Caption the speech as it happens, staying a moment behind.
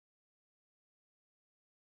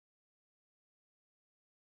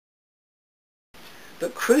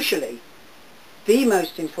But crucially, the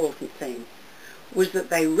most important thing was that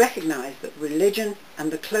they recognised that religion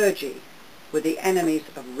and the clergy were the enemies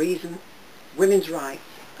of reason, women's rights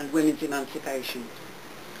and women's emancipation.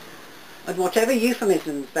 And whatever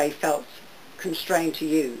euphemisms they felt constrained to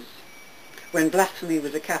use, when blasphemy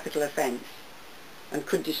was a capital offence and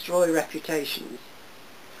could destroy reputations,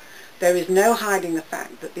 there is no hiding the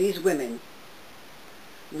fact that these women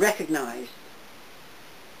recognised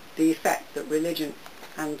the effect that religion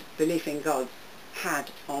and belief in God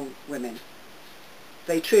had on women.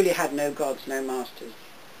 They truly had no gods, no masters.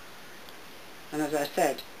 And as I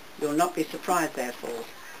said, you'll not be surprised, therefore,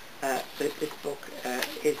 that this book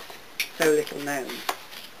is so little known.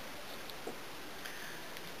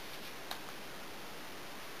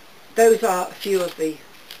 Those are a few of the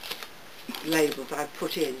labels I've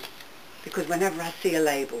put in, because whenever I see a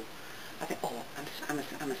label, I think, oh,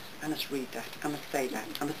 I must read that, I must say that,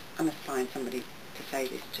 I must find somebody to say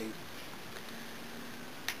this to.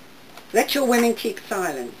 Let Your Women Keep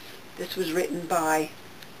Silence. This was written by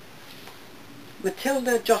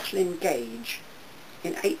Matilda Jocelyn Gage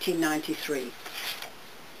in 1893.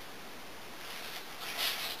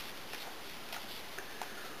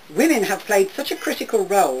 Women have played such a critical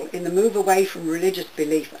role in the move away from religious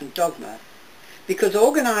belief and dogma because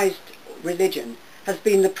organised religion has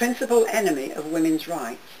been the principal enemy of women's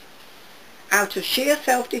rights. Out of sheer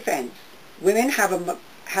self-defence, women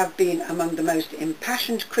have been among the most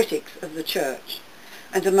impassioned critics of the Church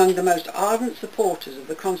and among the most ardent supporters of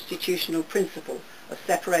the constitutional principle of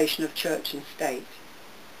separation of Church and State.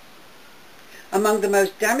 Among the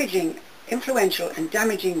most influential and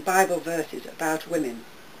damaging Bible verses about women.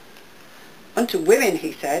 Unto women,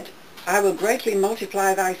 he said, I will greatly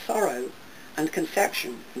multiply thy sorrow and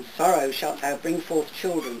conception, and sorrow shalt thou bring forth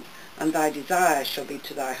children, and thy desire shall be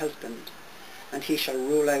to thy husband, and he shall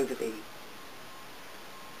rule over thee.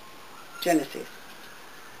 Genesis.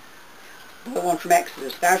 The one from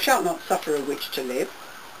Exodus, thou shalt not suffer a witch to live.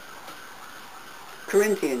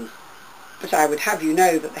 Corinthians, but I would have you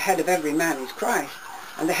know that the head of every man is Christ,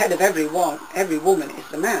 and the head of every woman is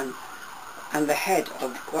the man, and the head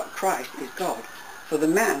of Christ is God. For the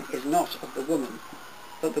man is not of the woman,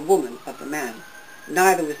 but the woman of the man.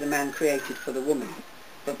 Neither was the man created for the woman,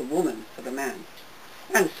 but the woman for the man.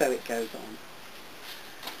 And so it goes on.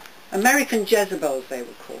 American Jezebels, they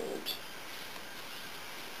were called.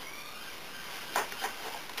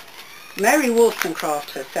 Mary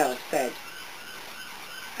Wollstonecraft herself said,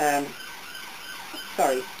 in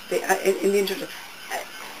the introduction,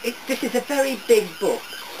 this is a very big book.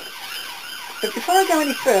 But before I go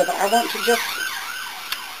any further, I want to just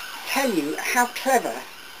tell you how clever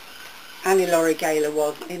Annie Laurie Gaylor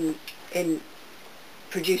was in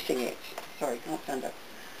producing it. Sorry, can't stand up.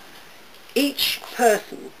 Each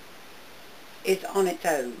person is on its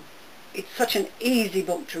own. It's such an easy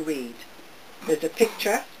book to read. There's a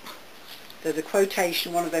picture, there's a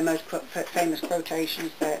quotation, one of their most famous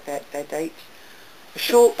quotations, their dates, a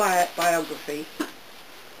short biography,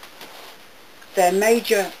 their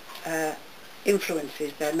major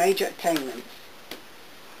influences, their major attainments,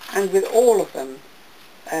 and with all of them,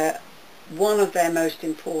 one of their most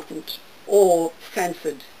important or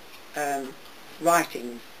censored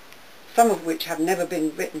writings, some of which have never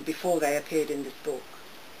been written before they appeared in this book.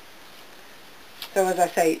 So as I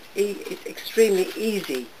say, it's extremely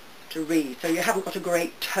easy to read, so you haven't got a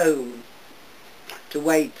great tome to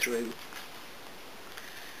wade through.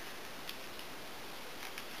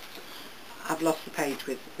 I've lost the page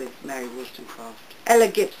with Mary Wollstonecraft. Ella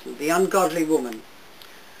Gibson, The Ungodly Woman.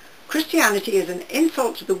 Christianity is an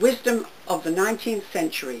insult to the wisdom of the 19th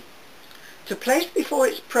century. To place before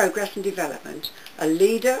its progress and development a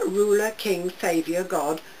leader, ruler, king, saviour,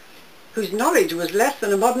 God, whose knowledge was less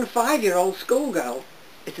than a modern 5-year-old schoolgirl,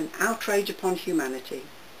 is an outrage upon humanity.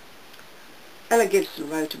 Ella Gibson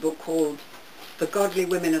wrote a book called The Godly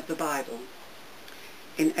Women of the Bible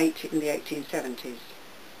in the 1870s.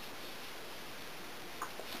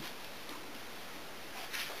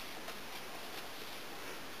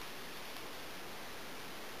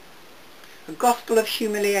 A Gospel of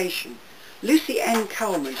Humiliation. Lucy N.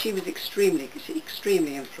 Coleman, she was extremely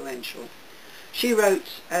influential. She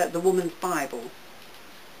wrote The Woman's Bible.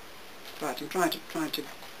 Right, I'm trying to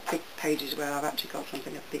pick pages where I've actually got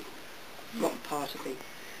something, a big rock part of the...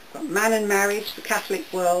 Got Man and Marriage, The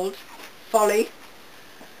Catholic World, Folly,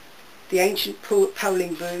 The Ancient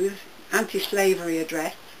Polling Booth, Anti-Slavery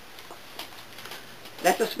Address,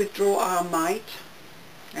 Let Us Withdraw Our Might,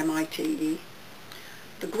 M-I-T-E,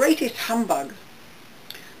 The Greatest Humbug.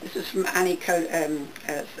 This is from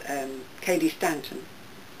Katie Stanton.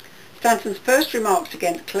 Stanton's first remarks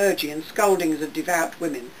against clergy and scoldings of devout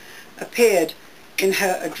women appeared in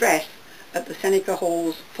her address at the Seneca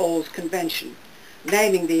Falls Convention,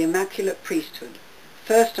 naming the Immaculate Priesthood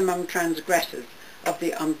first among transgressors of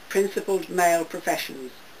the unprincipled male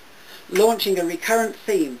professions, launching a recurrent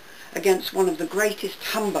theme against one of the greatest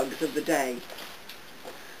humbugs of the day,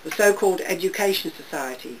 the so-called Education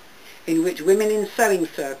Society, in which women in sewing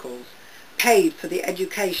circles paid for the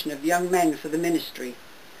education of young men for the ministry,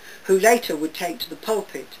 who later would take to the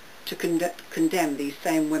pulpit to condemn these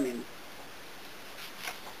same women.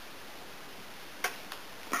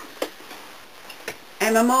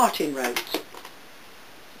 Emma Martin wrote,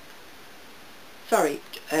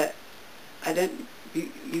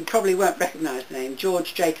 you probably won't recognise the name,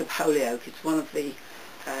 George Jacob Holyoake. It's one of the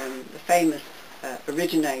famous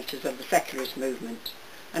originators of the secularist movement,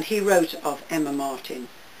 and he wrote of Emma Martin,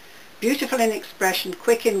 beautiful in expression,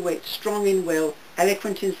 quick in wit, strong in will,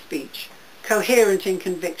 eloquent in speech, coherent in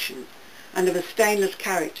conviction, and of a stainless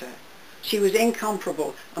character. She was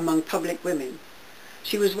incomparable among public women.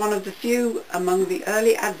 She was one of the few among the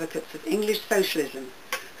early advocates of English socialism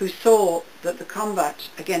who saw that the combat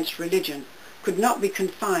against religion could not be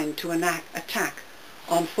confined to an attack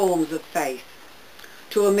on forms of faith,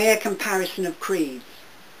 to a mere comparison of creeds,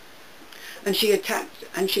 and she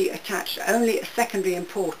attached only a secondary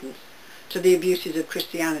importance to the abuses of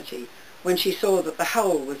Christianity when she saw that the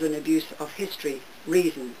whole was an abuse of history,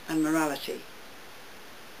 reason and morality.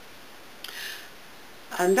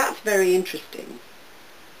 And that's very interesting,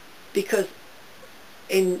 because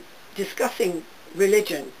in discussing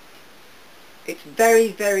religion, it's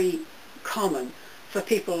very, very common for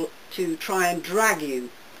people to try and drag you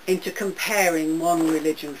into comparing one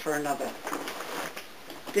religion for another.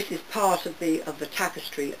 This is part of the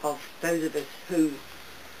tapestry of those of us who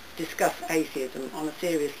discuss atheism on a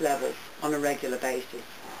serious level on a regular basis.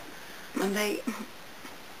 And the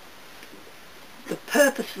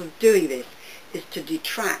purpose of doing this is to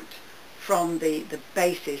detract from the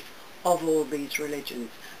basis of all these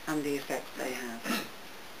religions and the effects they have.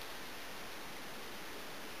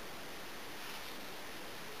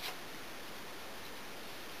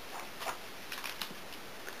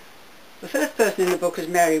 The first person in the book is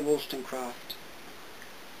Mary Wollstonecraft,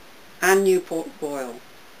 Anne Newport Boyle,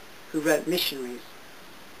 who wrote Missionaries.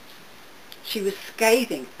 She was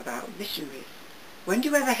scathing about missionaries. When do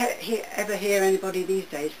you ever hear anybody these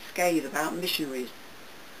days scathe about missionaries?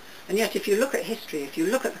 And yet if you look at history, if you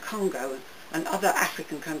look at the Congo and other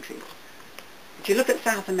African countries, if you look at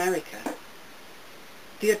South America,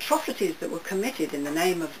 the atrocities that were committed in the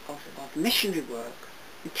name of missionary work,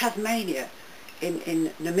 in Tasmania,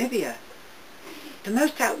 in Namibia, the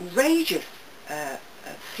most outrageous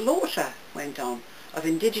slaughter went on of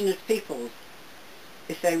indigenous peoples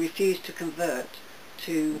if they refused to convert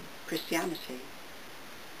to Christianity.